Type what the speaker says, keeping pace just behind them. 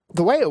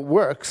the way it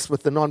works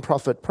with the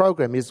nonprofit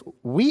program is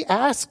we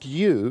ask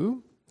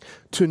you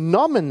to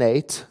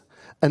nominate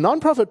a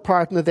nonprofit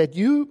partner that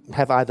you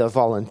have either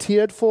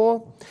volunteered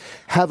for,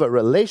 have a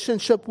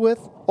relationship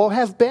with, or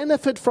have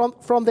benefit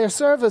from their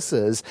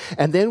services.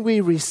 And then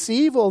we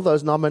receive all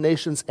those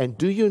nominations, and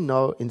do you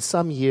know, in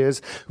some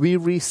years, we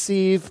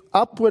receive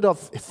upward of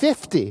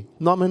 50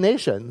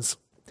 nominations.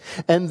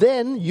 And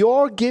then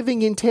your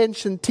giving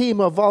intention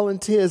team of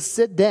volunteers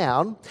sit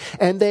down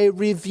and they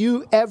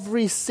review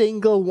every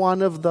single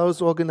one of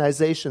those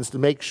organizations to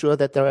make sure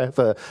that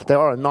they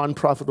are a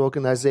nonprofit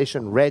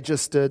organization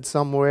registered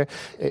somewhere,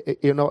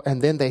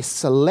 and then they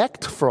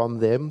select from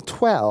them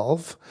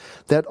 12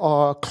 that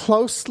are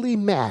closely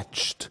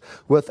matched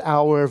with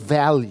our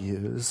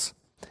values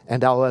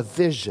and our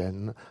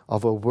vision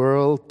of a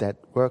world that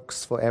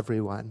works for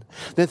everyone.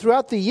 Then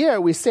throughout the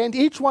year, we send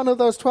each one of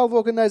those 12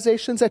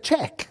 organizations a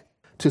check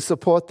to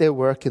support their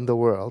work in the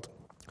world.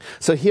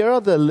 So here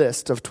are the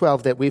list of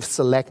 12 that we've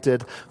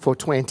selected for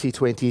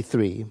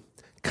 2023.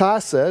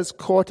 CASA's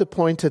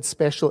court-appointed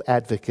special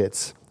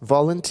advocates,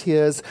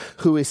 volunteers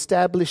who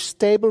establish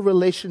stable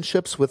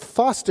relationships with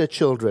foster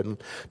children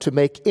to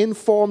make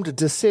informed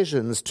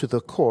decisions to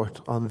the court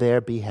on their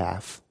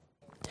behalf.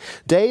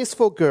 Days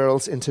for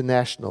Girls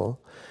International,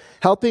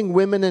 helping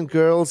women and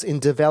girls in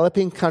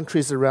developing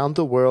countries around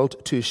the world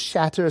to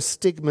shatter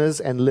stigmas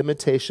and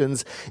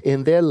limitations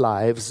in their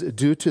lives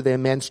due to their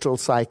menstrual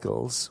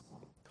cycles.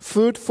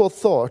 Food for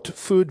Thought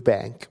Food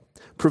Bank,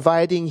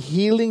 providing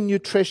healing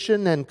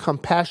nutrition and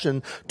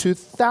compassion to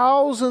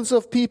thousands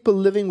of people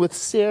living with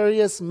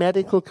serious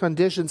medical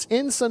conditions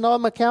in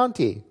Sonoma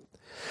County.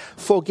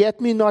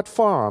 Forget Me Not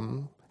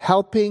Farm,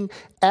 helping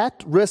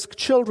at-risk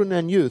children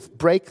and youth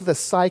break the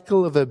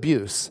cycle of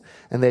abuse.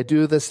 And they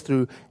do this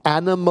through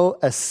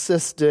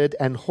animal-assisted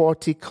and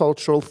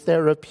horticultural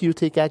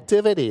therapeutic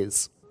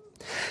activities.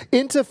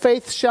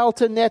 Interfaith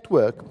Shelter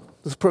Network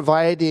is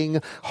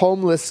providing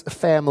homeless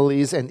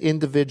families and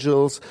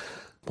individuals,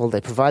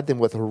 they provide them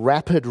with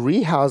rapid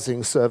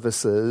rehousing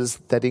services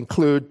that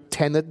include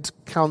tenant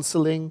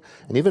counseling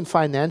and even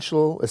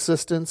financial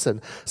assistance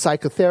and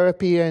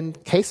psychotherapy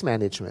and case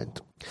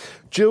management.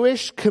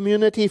 Jewish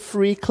Community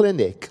Free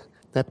Clinic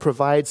that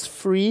provides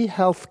free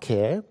health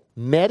care,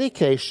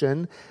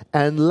 medication,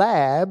 and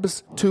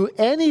labs to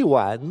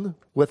anyone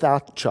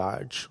without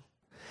charge.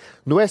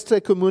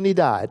 Nuestra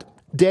Comunidad,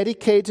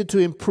 dedicated to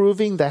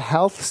improving the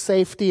health,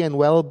 safety, and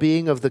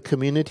well-being of the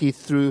community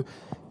through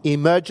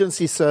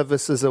emergency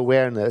services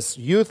awareness,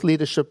 youth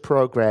leadership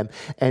program,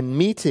 and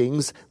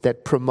meetings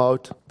that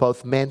promote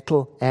both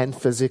mental and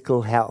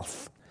physical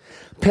health.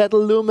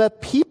 Petaluma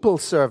People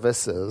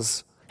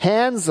Services,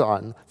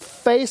 hands-on,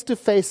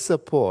 face-to-face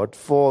support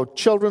for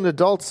children,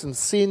 adults, and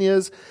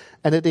seniors,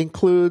 and it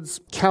includes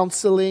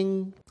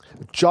counseling,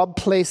 job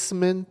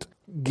placement,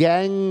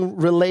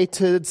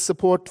 gang-related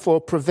support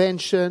for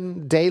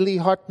prevention, daily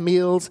hot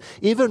meals,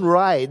 even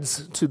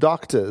rides to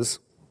doctors.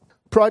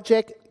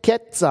 Project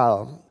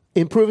Quetzal,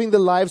 improving the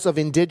lives of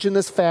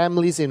indigenous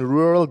families in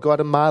rural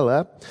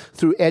Guatemala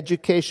through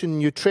education,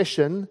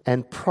 nutrition,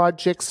 and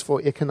projects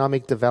for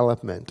economic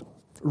development.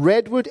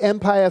 Redwood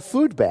Empire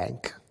Food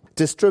Bank,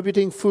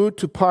 distributing food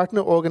to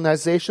partner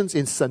organizations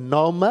in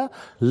Sonoma,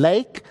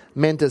 Lake,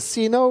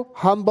 Mendocino,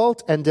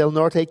 Humboldt, and Del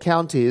Norte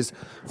counties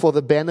for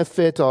the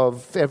benefit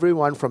of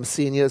everyone from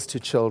seniors to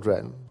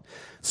children.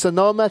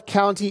 Sonoma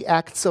County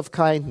Acts of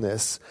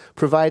Kindness,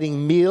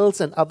 providing meals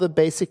and other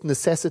basic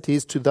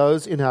necessities to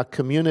those in our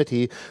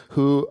community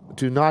who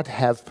do not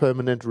have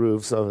permanent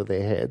roofs over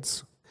their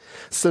heads.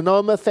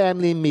 Sonoma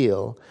Family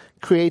Meal,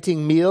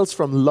 creating meals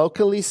from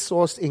locally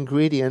sourced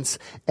ingredients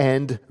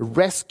and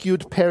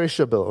rescued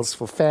perishables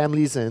for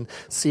families and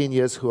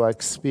seniors who are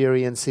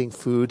experiencing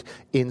food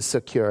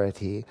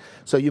insecurity.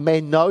 So you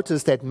may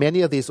notice that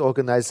many of these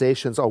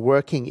organizations are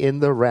working in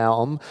the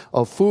realm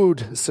of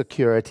food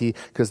security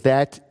because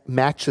that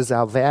matches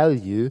our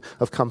value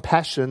of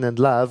compassion and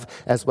love,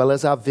 as well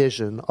as our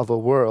vision of a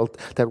world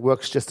that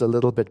works just a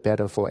little bit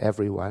better for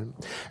everyone.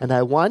 And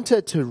I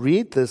wanted to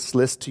read this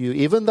list to you,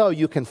 even though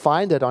you can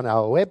find it on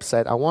our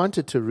website. I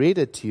wanted to read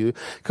it to you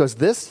because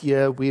this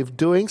year we're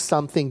doing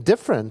something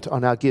different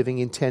on our giving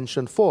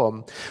intention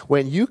form.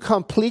 When you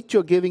complete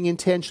your giving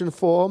intention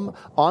form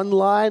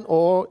online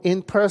or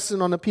in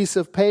person on a piece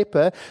of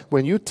paper,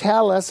 when you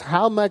tell us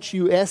how much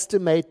you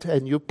estimate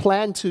and you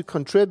plan to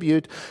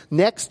contribute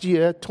next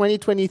year,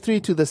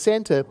 2023, to the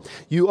center,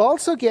 you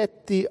also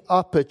get the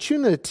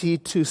opportunity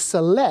to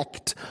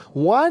select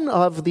one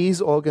of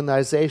these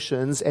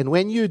organizations, and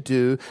when you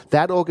do,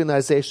 that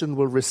organization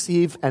will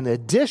receive an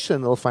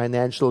additional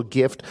financial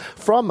gift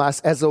from us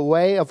as a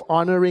way of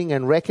honoring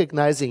and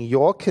recognizing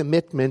your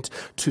commitment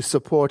to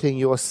supporting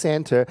your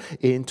center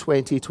in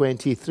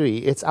 2023.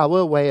 It's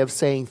our way of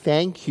saying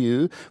thank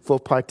you for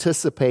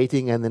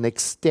participating and then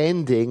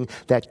extending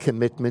that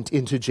commitment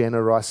into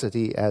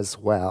generosity as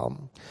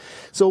well.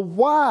 So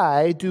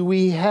why do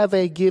we have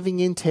a giving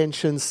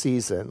intention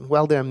season?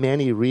 Well, there are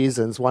many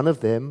reasons. One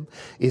of them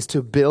is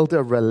to build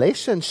a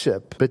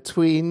relationship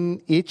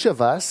between each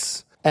of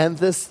us and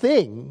this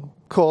thing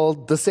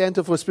called the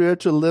Center for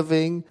Spiritual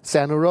Living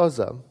Santa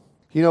Rosa.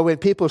 You know, when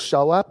people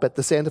show up at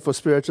the Center for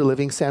Spiritual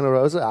Living Santa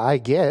Rosa, I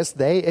guess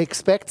they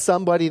expect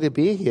somebody to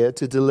be here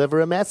to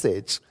deliver a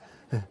message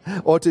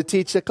or to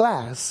teach a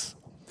class.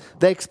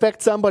 They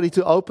expect somebody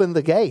to open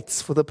the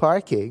gates for the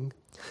parking.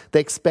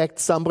 They expect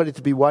somebody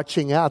to be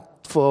watching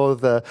out for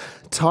the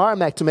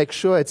tarmac to make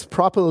sure it's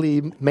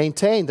properly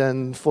maintained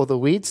and for the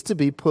weeds to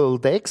be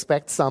pulled. They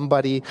expect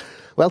somebody,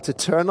 to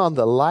turn on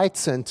the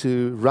lights and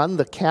to run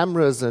the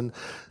cameras and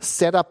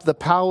set up the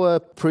power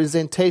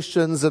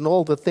presentations and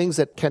all the things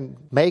that can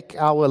make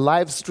our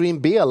live stream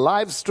be a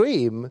live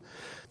stream.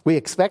 We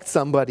expect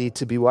somebody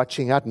to be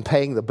watching out and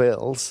paying the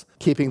bills,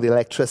 keeping the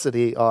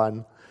electricity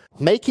on,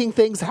 making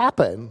things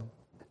happen.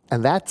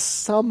 And that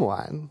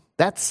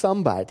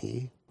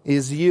somebody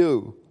is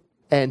you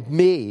and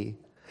me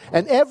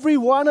and every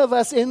one of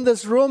us in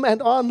this room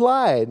and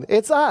online.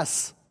 It's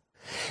us.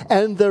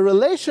 And the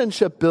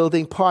relationship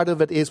building part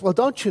of it is,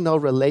 don't you know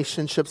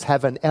relationships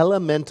have an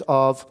element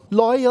of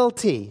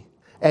loyalty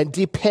and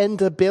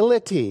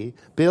dependability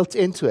built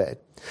into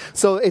it.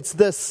 So it's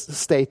this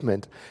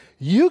statement: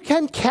 you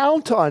can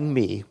count on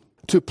me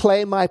to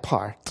play my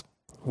part,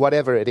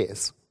 whatever it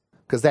is,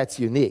 because that's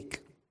unique.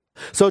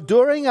 So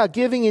during our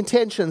giving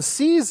intention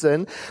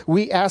season,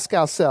 we ask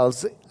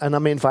ourselves, and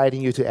I'm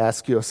inviting you to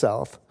ask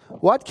yourself,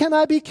 what can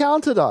I be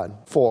counted on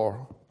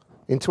for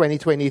in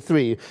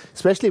 2023,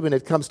 especially when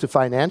it comes to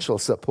financial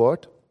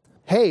support?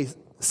 Hey,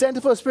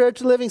 Center for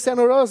Spiritual Living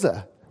Santa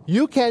Rosa,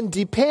 you can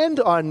depend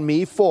on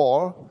me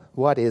for,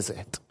 what is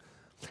it?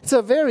 It's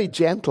a very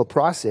gentle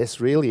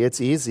process, really.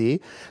 It's easy,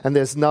 and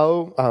there's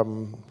no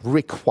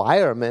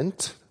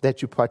requirement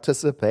that you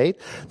participate.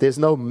 There's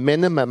no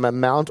minimum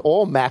amount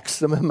or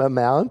maximum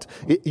amount.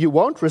 You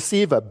won't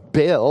receive a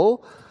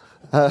bill.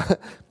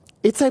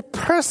 It's a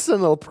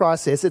personal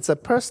process. It's a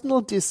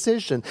personal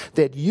decision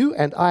that you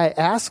and I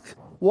ask,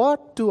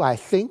 what do I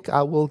think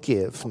I will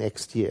give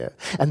next year?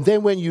 And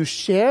then when you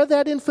share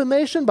that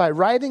information by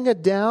writing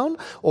it down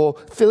or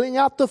filling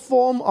out the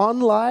form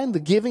online, the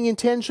giving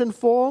intention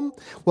form,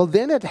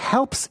 then it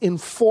helps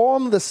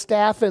inform the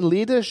staff and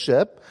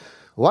leadership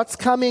what's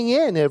coming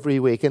in every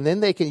week. And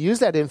then they can use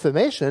that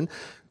information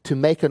to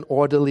make an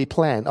orderly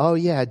plan. Oh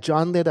yeah,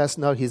 John let us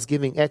know he's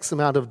giving X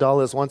amount of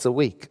dollars once a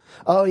week.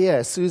 Oh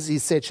yeah, Susie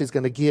said she's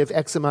going to give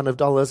X amount of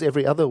dollars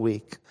every other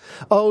week.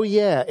 Oh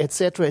yeah,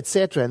 etc.,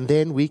 etc. And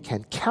then we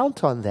can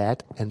count on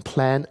that and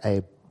plan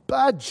a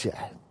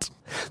budget.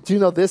 Do you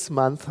know this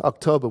month,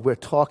 October, we're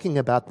talking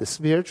about the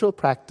spiritual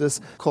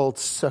practice called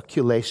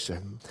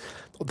circulation.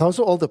 Those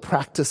are all the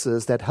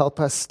practices that help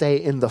us stay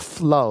in the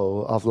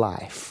flow of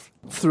life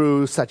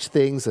through such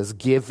things as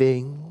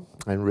giving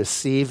and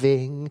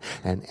receiving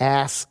and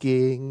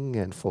asking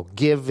and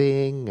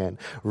forgiving and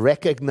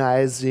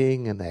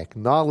recognizing and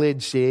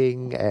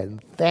acknowledging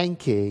and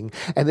thanking.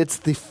 And it's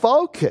the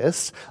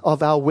focus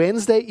of our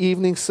Wednesday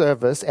evening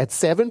service at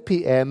 7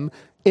 p.m.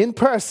 in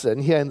person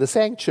here in the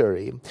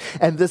sanctuary.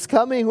 And this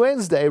coming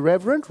Wednesday,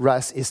 Reverend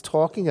Russ is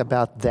talking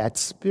about that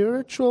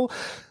spiritual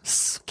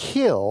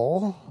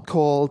skill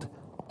called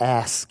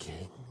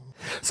asking.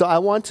 So I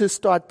want to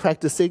start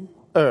practicing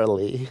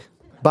early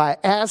by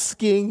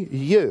asking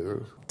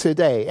you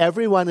today,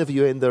 every one of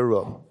you in the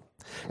room,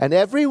 and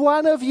every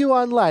one of you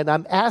online,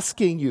 I'm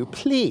asking you,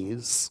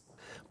 please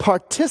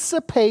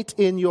participate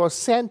in your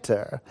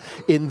center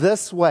in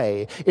this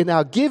way, in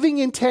our giving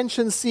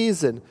intention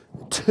season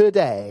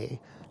today.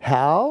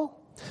 How?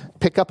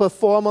 Pick up a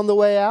form on the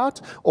way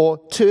out, or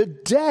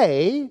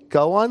today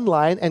go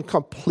online and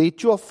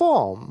complete your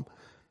form.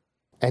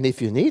 And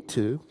if you need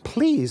to,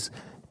 please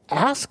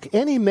ask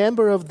any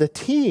member of the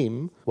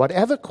team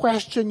whatever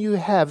question you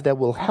have that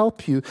will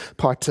help you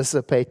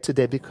participate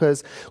today,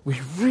 because we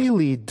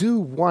really do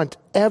want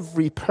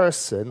every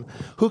person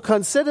who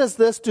considers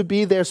this to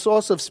be their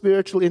source of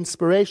spiritual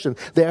inspiration,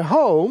 their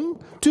home,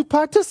 to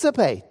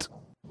participate.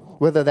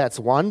 Whether that's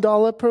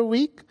 $1 per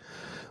week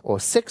or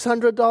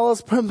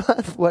 $600 per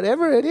month,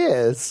 whatever it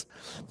is,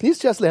 please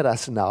just let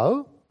us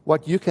know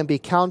what you can be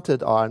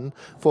counted on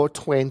for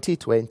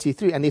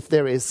 2023. And if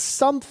there is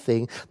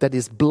something that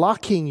is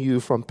blocking you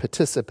from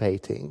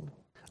participating,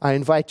 I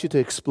invite you to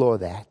explore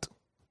that.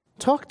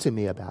 Talk to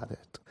me about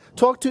it.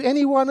 Talk to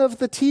any one of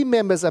the team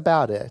members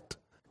about it.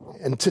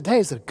 And today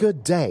is a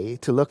good day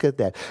to look at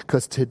that,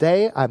 because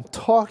today I'm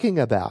talking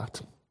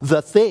about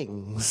the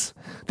things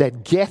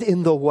that get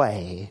in the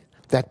way,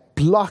 that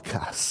block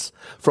us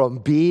from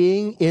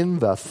being in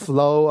the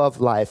flow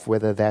of life,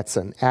 whether that's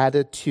an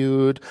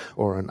attitude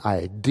or an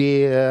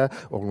idea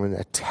or an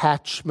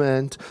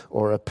attachment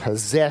or a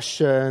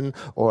possession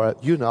or,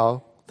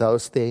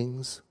 those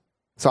things.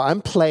 So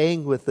I'm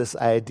playing with this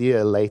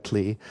idea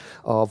lately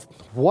of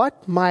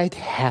what might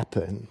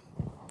happen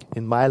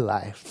in my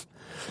life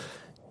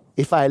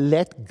if I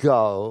let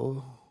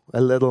go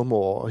a little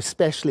more,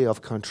 especially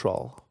of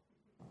control.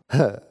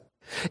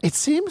 It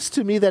seems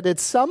to me that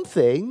it's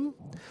something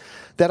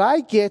that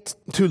I get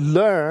to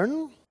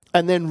learn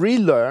and then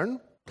relearn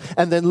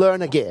and then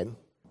learn again.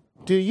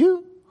 Do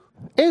you?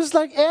 It's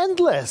like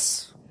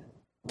endless.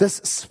 This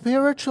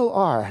spiritual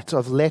art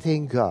of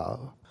letting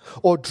go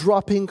or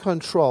dropping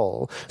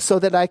control so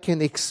that I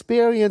can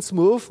experience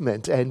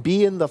movement and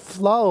be in the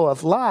flow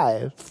of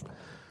life.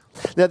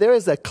 Now, there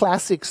is a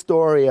classic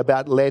story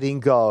about letting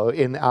go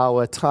in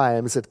our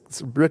times.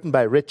 It's written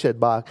by Richard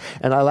Bach,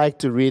 and I like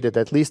to read it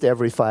at least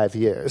every 5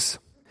 years.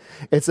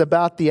 It's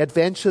about the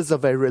adventures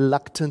of a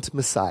reluctant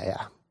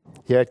Messiah.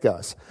 Here it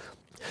goes.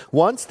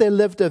 Once there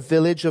lived a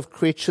village of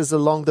creatures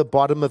along the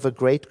bottom of a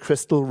great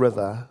crystal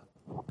river.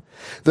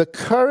 The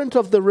current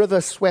of the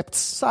river swept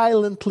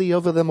silently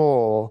over them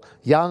all,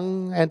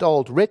 young and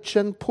old, rich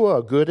and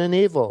poor, good and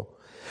evil.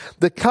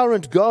 The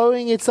current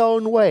going its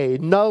own way,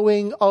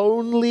 knowing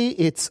only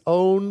its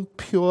own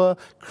pure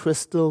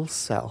crystal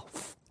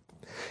self.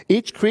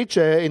 Each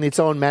creature in its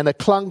own manner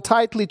clung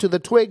tightly to the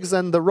twigs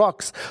and the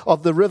rocks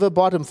of the river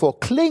bottom, for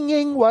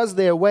clinging was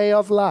their way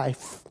of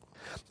life.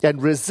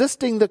 And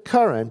resisting the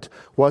current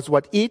was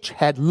what each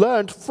had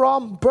learned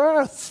from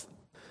birth.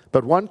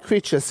 But one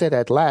creature said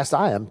at last,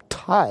 I am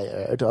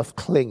tired of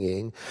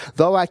clinging.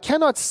 Though I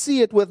cannot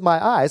see it with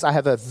my eyes, I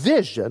have a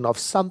vision of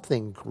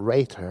something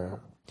greater.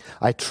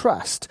 I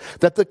trust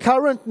that the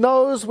current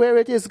knows where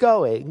it is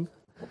going.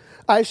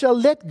 I shall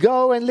let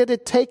go and let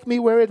it take me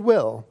where it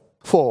will.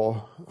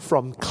 For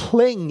from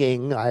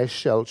clinging I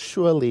shall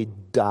surely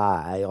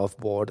die of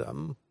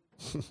boredom.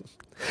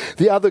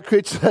 The other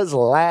creatures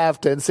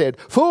laughed and said,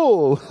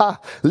 Fool,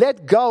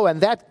 let go,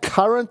 and that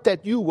current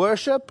that you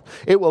worship,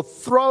 it will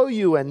throw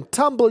you and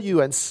tumble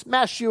you and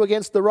smash you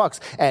against the rocks,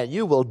 and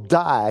you will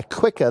die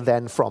quicker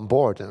than from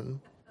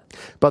boredom.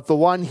 But the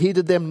one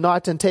heeded them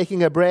not, and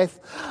taking a breath,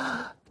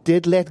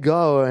 did let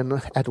go,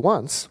 and at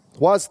once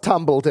was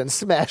tumbled and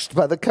smashed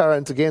by the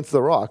current against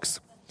the rocks.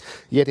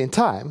 Yet in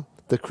time,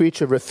 the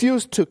creature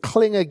refused to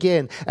cling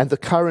again, and the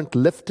current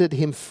lifted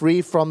him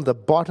free from the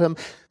bottom,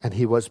 and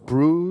he was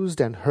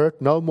bruised and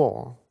hurt no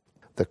more.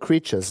 The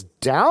creatures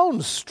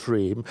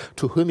downstream,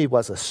 to whom he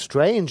was a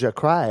stranger,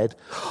 cried,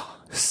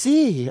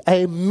 See,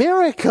 a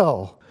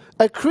miracle!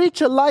 A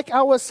creature like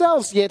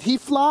ourselves, yet he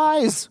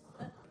flies.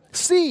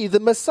 See, the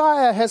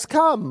Messiah has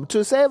come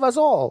to save us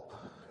all.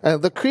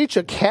 And the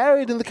creature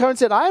carried in the current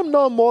said, I am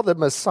no more the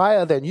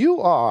Messiah than you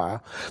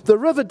are. The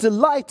river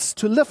delights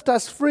to lift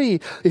us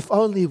free, if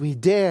only we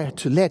dare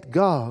to let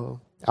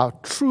go. Our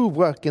true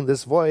work in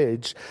this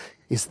voyage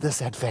is this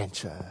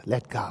adventure.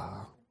 Let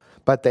go.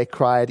 But they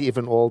cried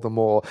even all the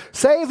more,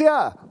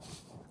 Savior!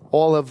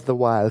 All of the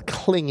while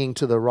clinging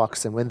to the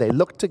rocks. And when they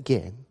looked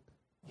again,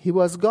 he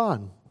was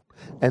gone.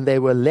 And they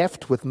were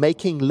left with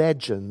making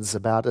legends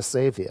about a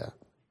Savior.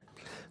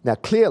 Now,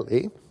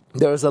 clearly,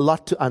 there is a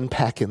lot to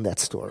unpack in that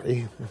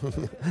story.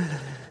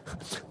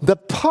 The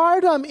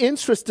part I'm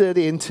interested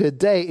in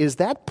today is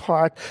that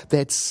part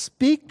that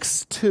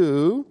speaks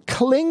to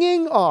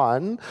clinging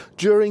on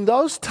during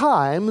those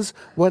times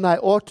when I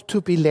ought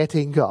to be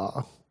letting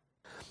go.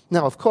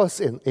 Now, of course,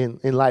 in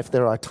life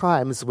there are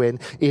times when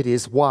it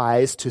is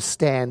wise to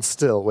stand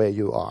still where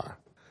you are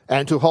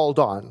and to hold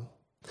on.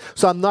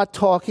 So I'm not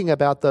talking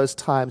about those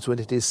times when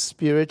it is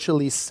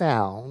spiritually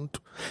sound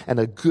and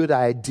a good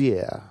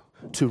idea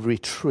to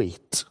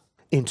retreat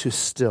into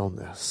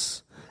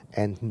stillness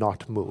and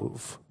not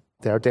move.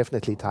 There are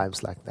definitely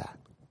times like that.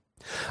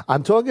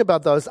 I'm talking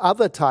about those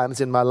other times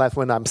in my life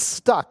when I'm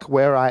stuck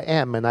where I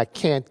am and I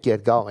can't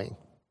get going.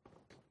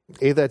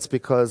 Either it's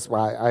because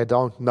I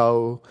don't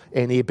know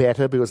any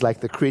better, because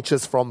like the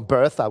creatures from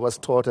birth, I was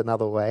taught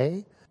another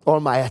way,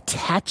 or my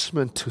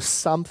attachment to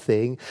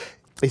something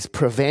is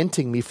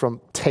preventing me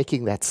from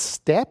taking that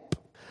step.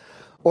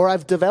 Or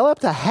I've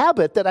developed a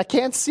habit that I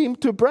can't seem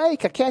to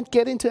break. I can't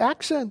get into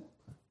action.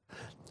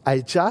 I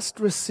just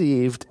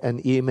received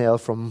an email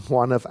from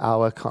one of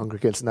our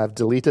congregants, and I've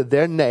deleted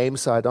their name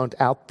so I don't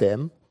out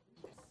them.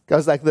 It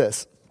goes like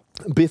this.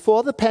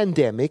 Before the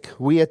pandemic,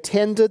 we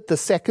attended the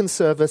second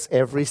service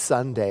every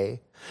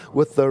Sunday,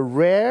 with the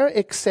rare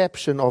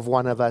exception of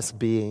one of us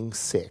being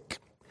sick.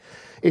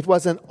 It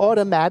was an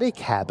automatic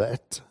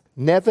habit,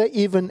 never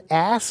even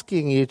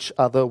asking each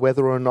other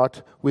whether or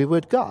not we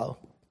would go.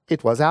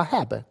 It was our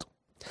habit.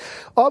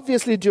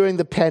 Obviously, during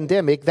the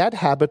pandemic, that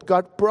habit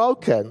got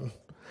broken,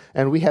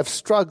 and we have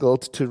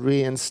struggled to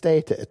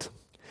reinstate it.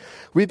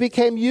 We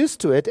became used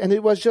to it, and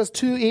it was just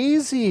too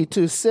easy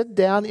to sit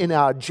down in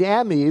our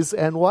jammies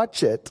and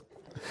watch it.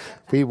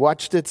 We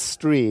watched it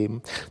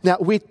stream. Now,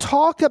 we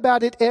talk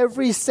about it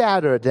every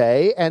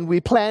Saturday, and we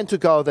plan to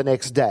go the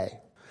next day.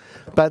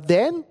 But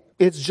then,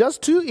 it's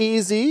just too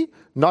easy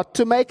not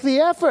to make the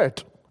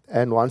effort.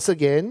 And once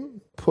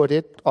again, put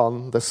it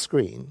on the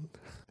screen.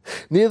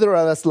 Neither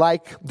of us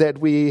like that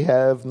we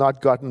have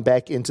not gotten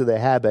back into the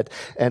habit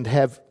and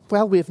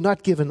we've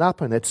not given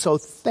up on it. So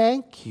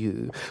thank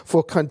you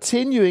for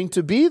continuing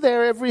to be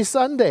there every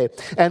Sunday.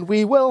 And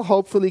we will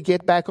hopefully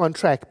get back on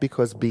track,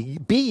 because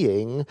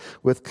being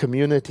with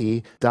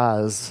community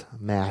does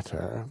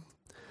matter.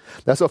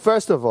 Now, so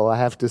first of all, I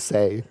have to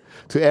say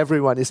to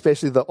everyone,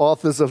 especially the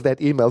authors of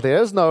that email,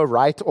 there is no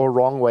right or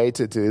wrong way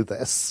to do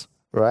this,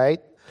 right?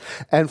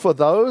 And for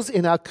those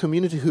in our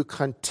community who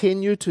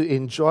continue to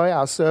enjoy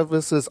our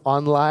services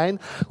online,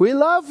 we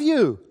love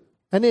you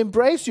and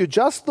embrace you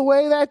just the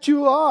way that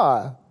you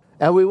are.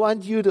 And we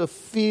want you to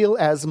feel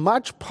as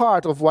much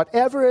part of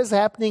whatever is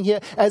happening here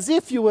as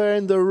if you were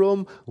in the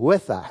room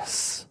with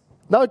us.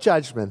 No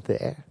judgment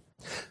there.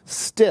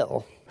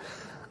 Still,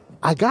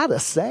 I gotta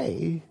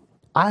say,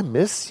 I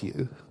miss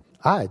you.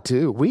 I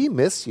do. We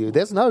miss you.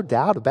 There's no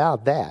doubt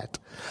about that.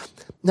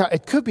 Now,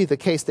 it could be the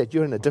case that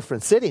you're in a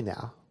different city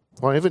now,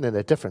 or even in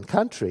a different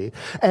country.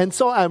 And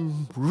so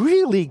I'm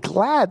really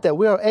glad that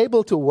we are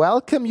able to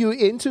welcome you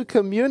into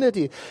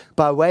community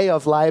by way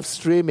of live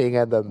streaming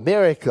and the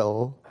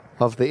miracle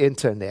of the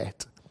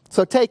internet.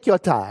 So take your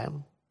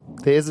time.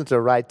 There isn't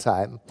a right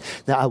time.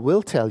 Now, I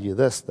will tell you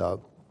this,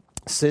 though.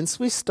 Since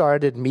we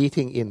started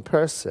meeting in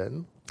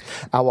person,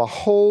 our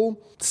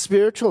whole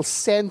spiritual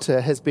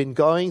center has been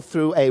going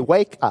through a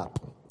wake-up.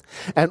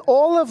 And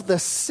all of the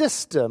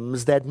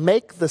systems that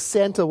make the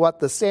center what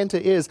the center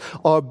is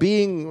are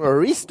being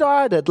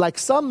restarted like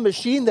some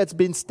machine that's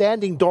been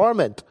standing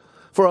dormant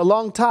for a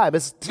long time.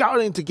 It's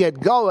starting to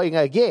get going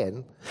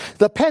again.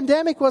 The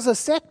pandemic was a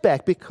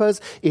setback because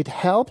it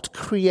helped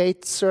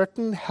create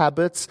certain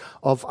habits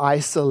of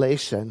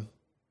isolation,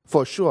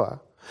 for sure.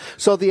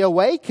 So the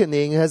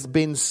awakening has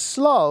been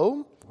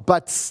slow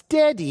but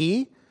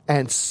steady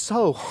and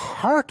so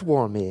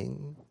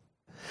heartwarming.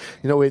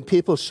 You know, when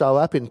people show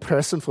up in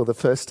person for the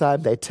first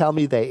time, they tell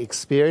me they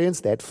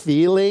experience that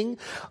feeling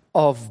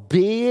of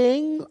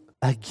being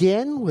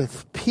again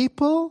with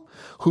people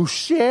who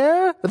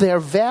share their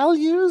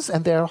values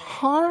and their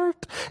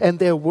heart and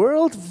their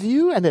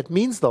worldview, and it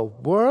means the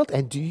world.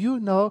 And do you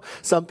know,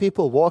 some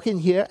people walk in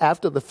here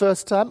after the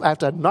first time,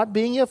 after not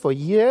being here for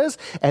years,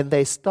 and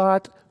they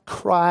start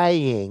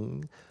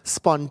crying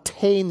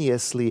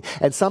spontaneously.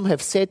 And some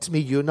have said to me,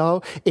 you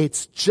know,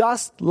 it's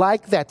just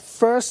like that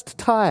first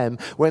time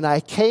when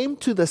I came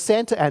to the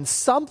center and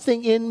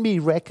something in me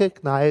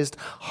recognized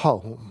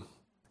home.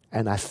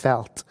 And I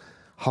felt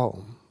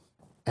home.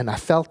 And I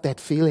felt that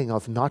feeling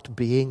of not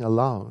being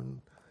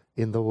alone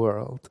in the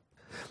world.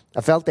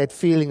 I felt that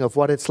feeling of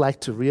what it's like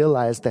to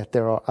realize that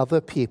there are other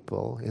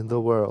people in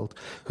the world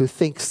who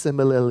think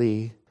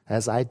similarly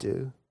as I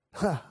do.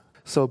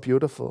 So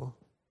beautiful.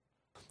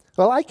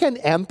 Well, I can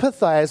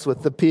empathize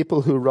with the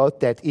people who wrote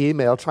that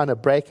email trying to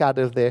break out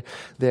of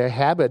their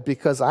habit,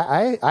 because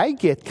I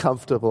get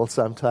comfortable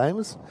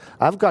sometimes.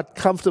 I've got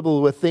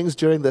comfortable with things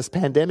during this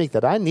pandemic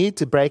that I need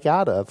to break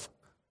out of.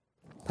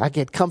 I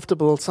get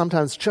comfortable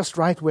sometimes just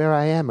right where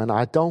I am, and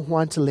I don't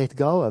want to let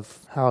go of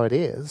how it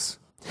is.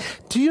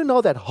 Do you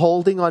know that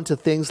holding on to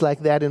things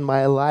like that in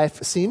my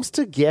life seems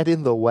to get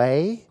in the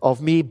way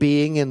of me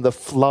being in the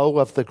flow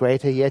of the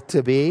greater yet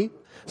to be?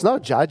 It's no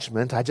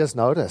judgment. I just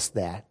noticed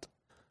that.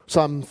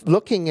 So I'm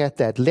looking at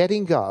that,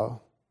 letting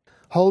go,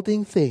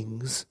 holding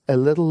things a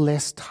little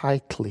less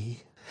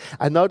tightly.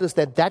 I noticed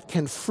that that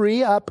can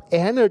free up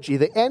energy.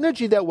 The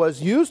energy that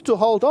was used to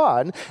hold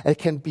on, it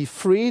can be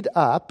freed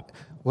up,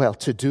 well,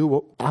 to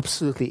do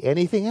absolutely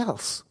anything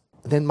else.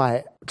 Then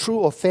my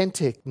true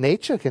authentic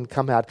nature can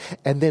come out.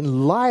 And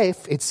then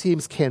life, it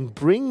seems, can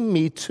bring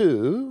me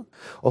to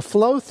or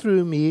flow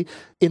through me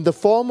in the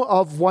form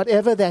of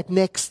whatever that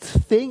next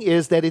thing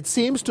is that it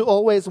seems to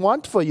always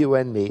want for you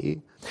and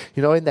me.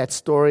 You know, in that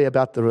story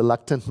about the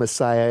reluctant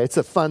Messiah, it's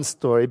a fun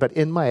story, but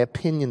in my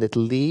opinion, it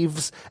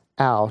leaves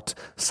out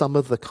some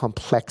of the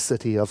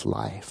complexity of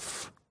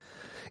life.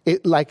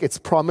 It's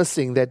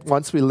promising that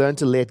once we learn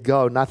to let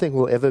go, nothing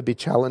will ever be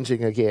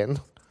challenging again.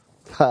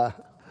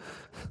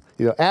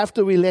 You know,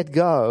 after we let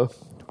go,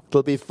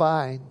 it'll be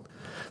fine.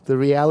 The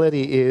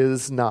reality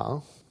is,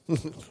 no.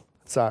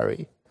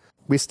 Sorry.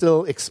 We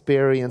still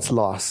experience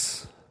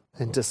loss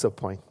and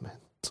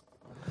disappointment.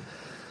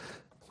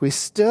 We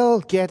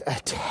still get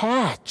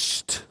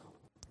attached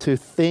to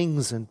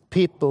things and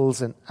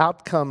peoples and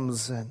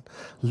outcomes and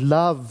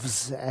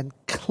loves and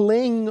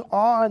cling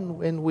on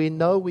when we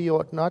know we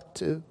ought not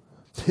to.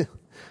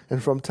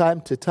 And from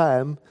time to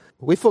time,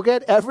 we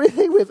forget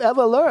everything we've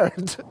ever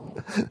learned.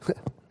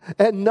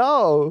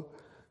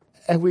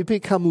 And we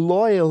become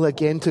loyal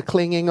again to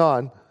clinging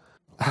on.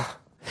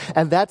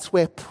 And that's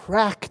where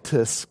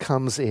practice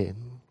comes in.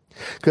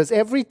 Because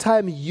every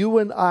time you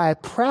and I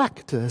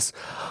practice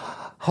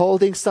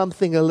holding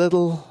something a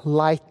little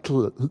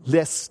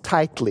less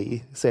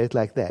tightly, say it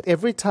like that.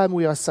 Every time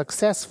we are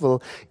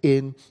successful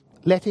in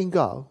letting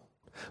go,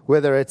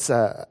 whether it's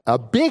a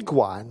big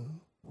one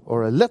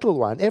or a little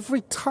one,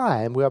 every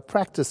time we are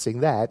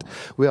practicing that,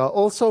 we are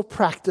also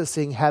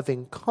practicing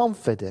having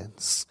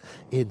confidence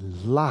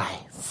in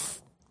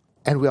life.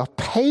 And we are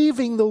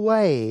paving the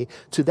way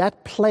to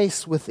that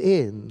place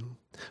within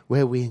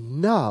where we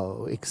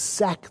know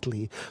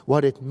exactly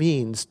what it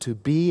means to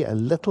be a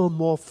little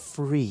more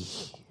free.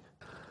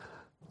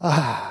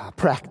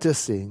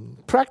 Practicing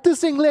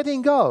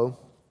letting go.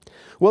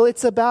 Well,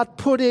 it's about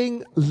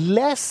putting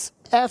less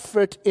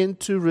effort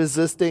into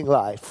resisting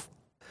life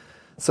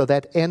so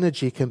that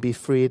energy can be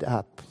freed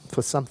up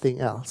for something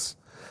else.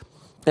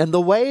 And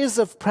the ways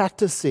of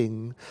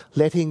practicing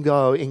letting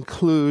go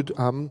include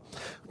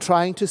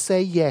trying to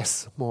say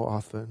yes more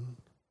often,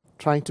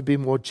 trying to be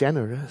more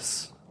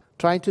generous,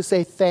 trying to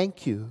say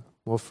thank you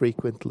more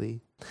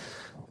frequently,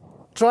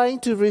 trying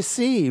to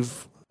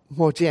receive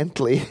more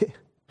gently,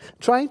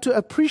 trying to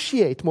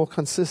appreciate more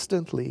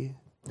consistently,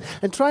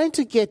 and trying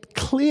to get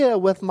clear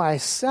with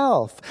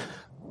myself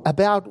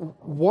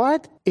about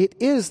what it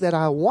is that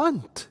I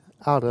want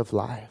out of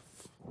life.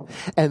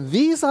 And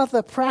these are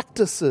the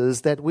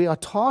practices that we are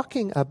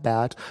talking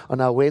about on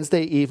our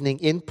Wednesday evening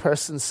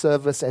in-person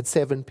service at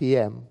 7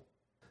 p.m.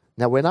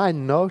 Now, when I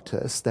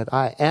notice that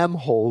I am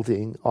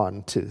holding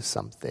on to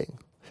something,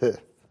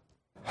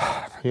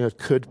 it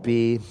could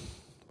be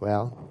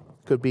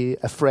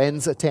a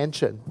friend's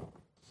attention,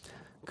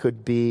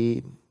 could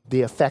be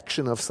the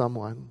affection of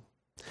someone.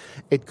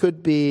 It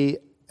could be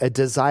a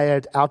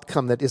desired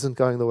outcome that isn't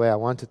going the way I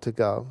want it to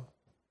go.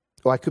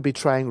 Or I could be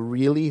trying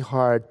really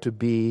hard to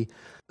be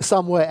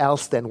somewhere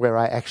else than where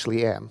I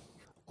actually am.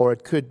 Or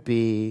it could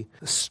be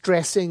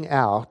stressing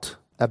out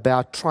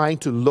about trying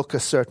to look a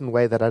certain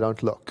way that I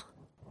don't look.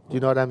 Do you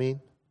know what I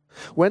mean?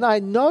 When I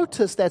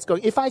notice that's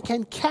going, if I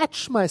can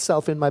catch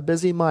myself in my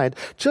busy mind,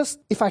 just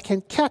if I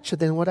can catch it,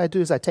 then what I do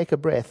is I take a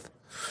breath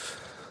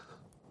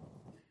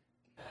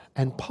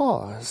and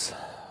pause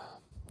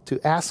to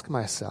ask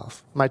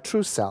myself, my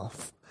true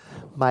self,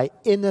 my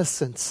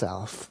innocent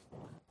self,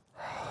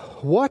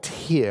 what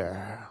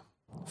here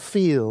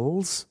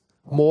feels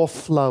more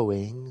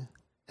flowing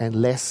and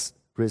less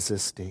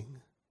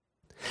resisting?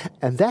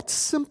 And that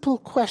simple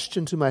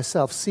question to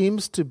myself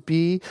seems to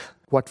be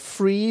what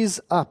frees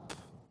up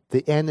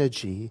the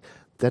energy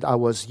that I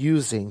was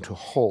using to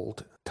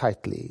hold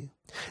tightly.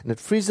 And it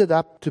frees it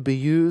up to be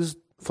used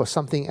for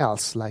something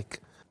else, like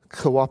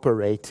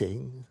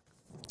cooperating,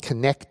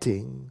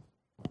 connecting,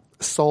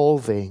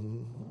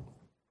 solving,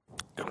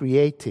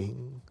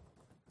 creating,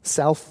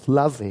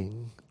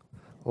 self-loving,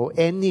 or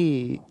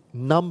any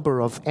number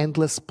of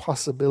endless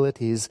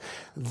possibilities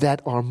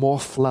that are more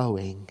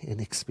flowing in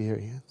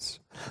experience.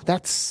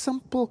 That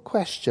simple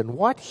question,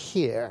 what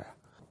here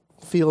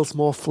feels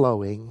more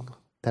flowing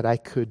that I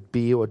could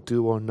be or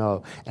do or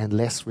know and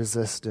less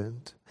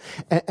resistant?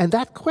 And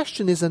that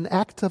question is an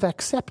act of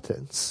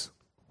acceptance.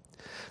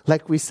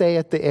 Like we say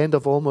at the end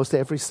of almost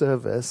every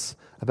service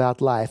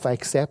about life, I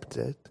accept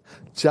it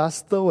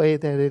just the way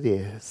that it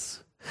is.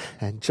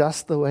 And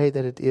just the way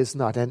that it is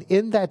not. And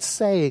in that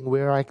saying,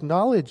 we're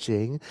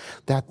acknowledging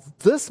that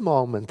this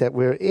moment that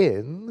we're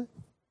in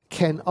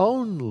can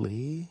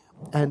only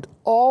and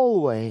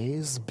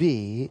always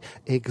be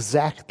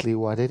exactly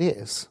what it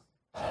is.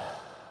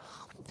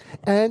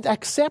 And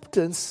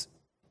acceptance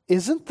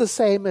isn't the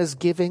same as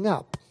giving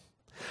up.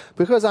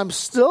 Because I'm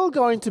still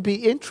going to be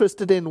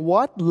interested in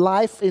what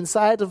life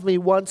inside of me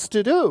wants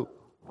to do.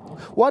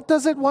 What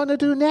does it want to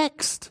do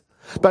next?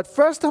 But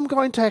first I'm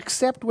going to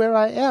accept where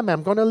I am.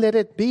 I'm going to let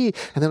it be.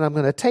 And then I'm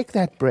going to take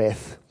that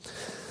breath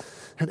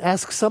and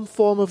ask some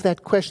form of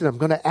that question. I'm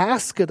going to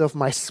ask it of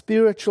my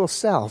spiritual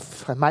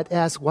self. I might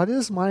ask, what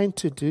is mine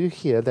to do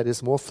here that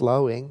is more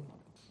flowing?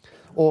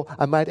 Or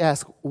I might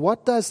ask,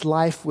 what does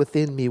life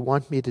within me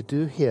want me to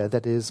do here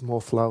that is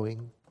more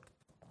flowing?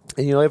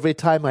 And every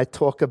time I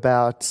talk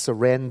about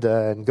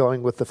surrender and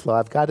going with the flow,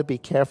 I've got to be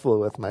careful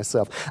with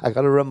myself. I've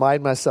got to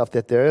remind myself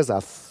that there is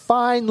a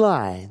fine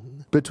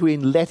line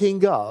between letting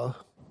go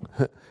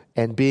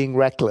and being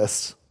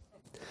reckless.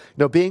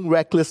 Being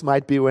reckless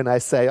might be when I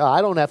say,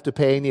 I don't have to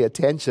pay any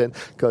attention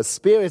because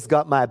Spirit's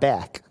got my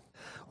back.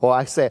 Or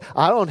I say,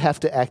 I don't have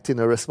to act in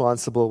a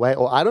responsible way.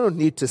 Or I don't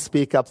need to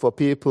speak up for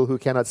people who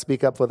cannot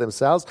speak up for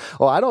themselves.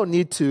 Or I don't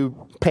need to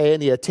pay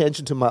any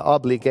attention to my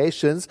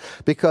obligations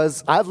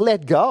because I've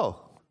let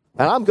go.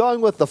 And I'm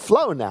going with the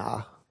flow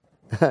now.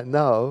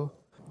 No,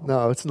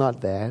 it's not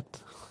that.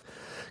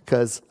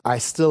 Because I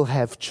still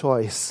have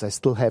choice. I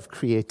still have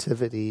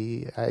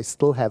creativity. I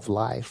still have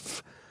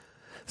life.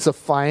 So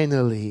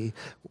finally,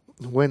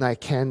 when I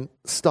can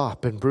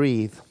stop and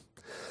breathe,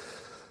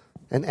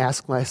 and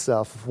ask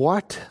myself,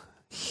 what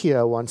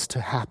here wants to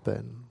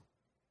happen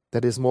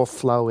that is more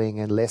flowing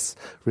and less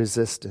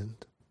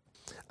resistant?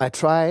 I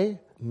try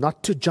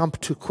not to jump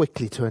too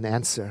quickly to an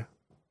answer.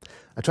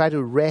 I try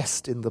to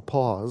rest in the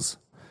pause.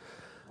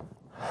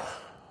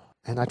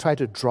 And I try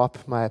to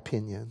drop my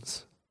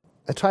opinions.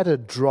 I try to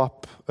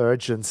drop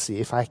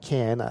urgency if I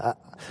can.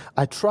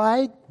 I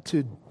try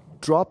to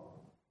drop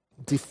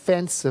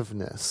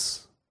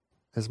defensiveness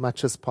as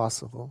much as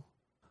possible.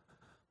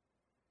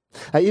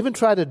 I even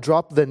try to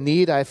drop the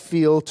need I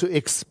feel to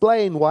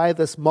explain why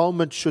this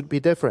moment should be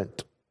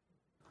different.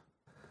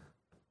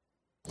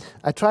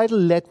 I try to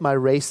let my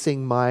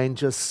racing mind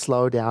just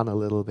slow down a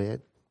little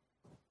bit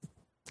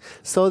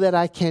so that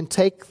I can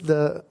take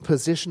the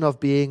position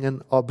of being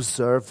an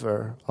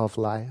observer of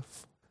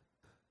life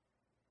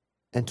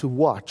and to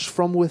watch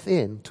from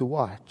within, to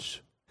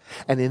watch.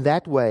 And in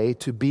that way,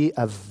 to be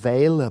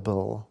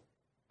available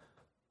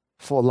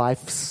for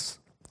life's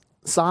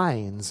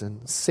signs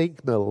and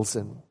signals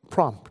and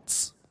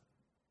prompts.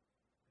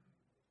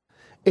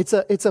 It's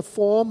a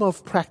form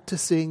of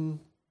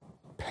practicing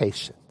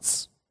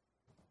patience.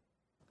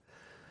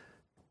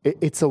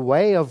 It's a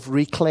way of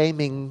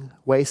reclaiming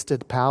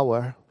wasted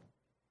power.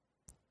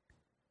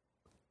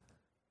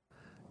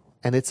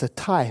 And it's a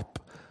type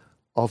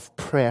of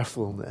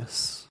prayerfulness.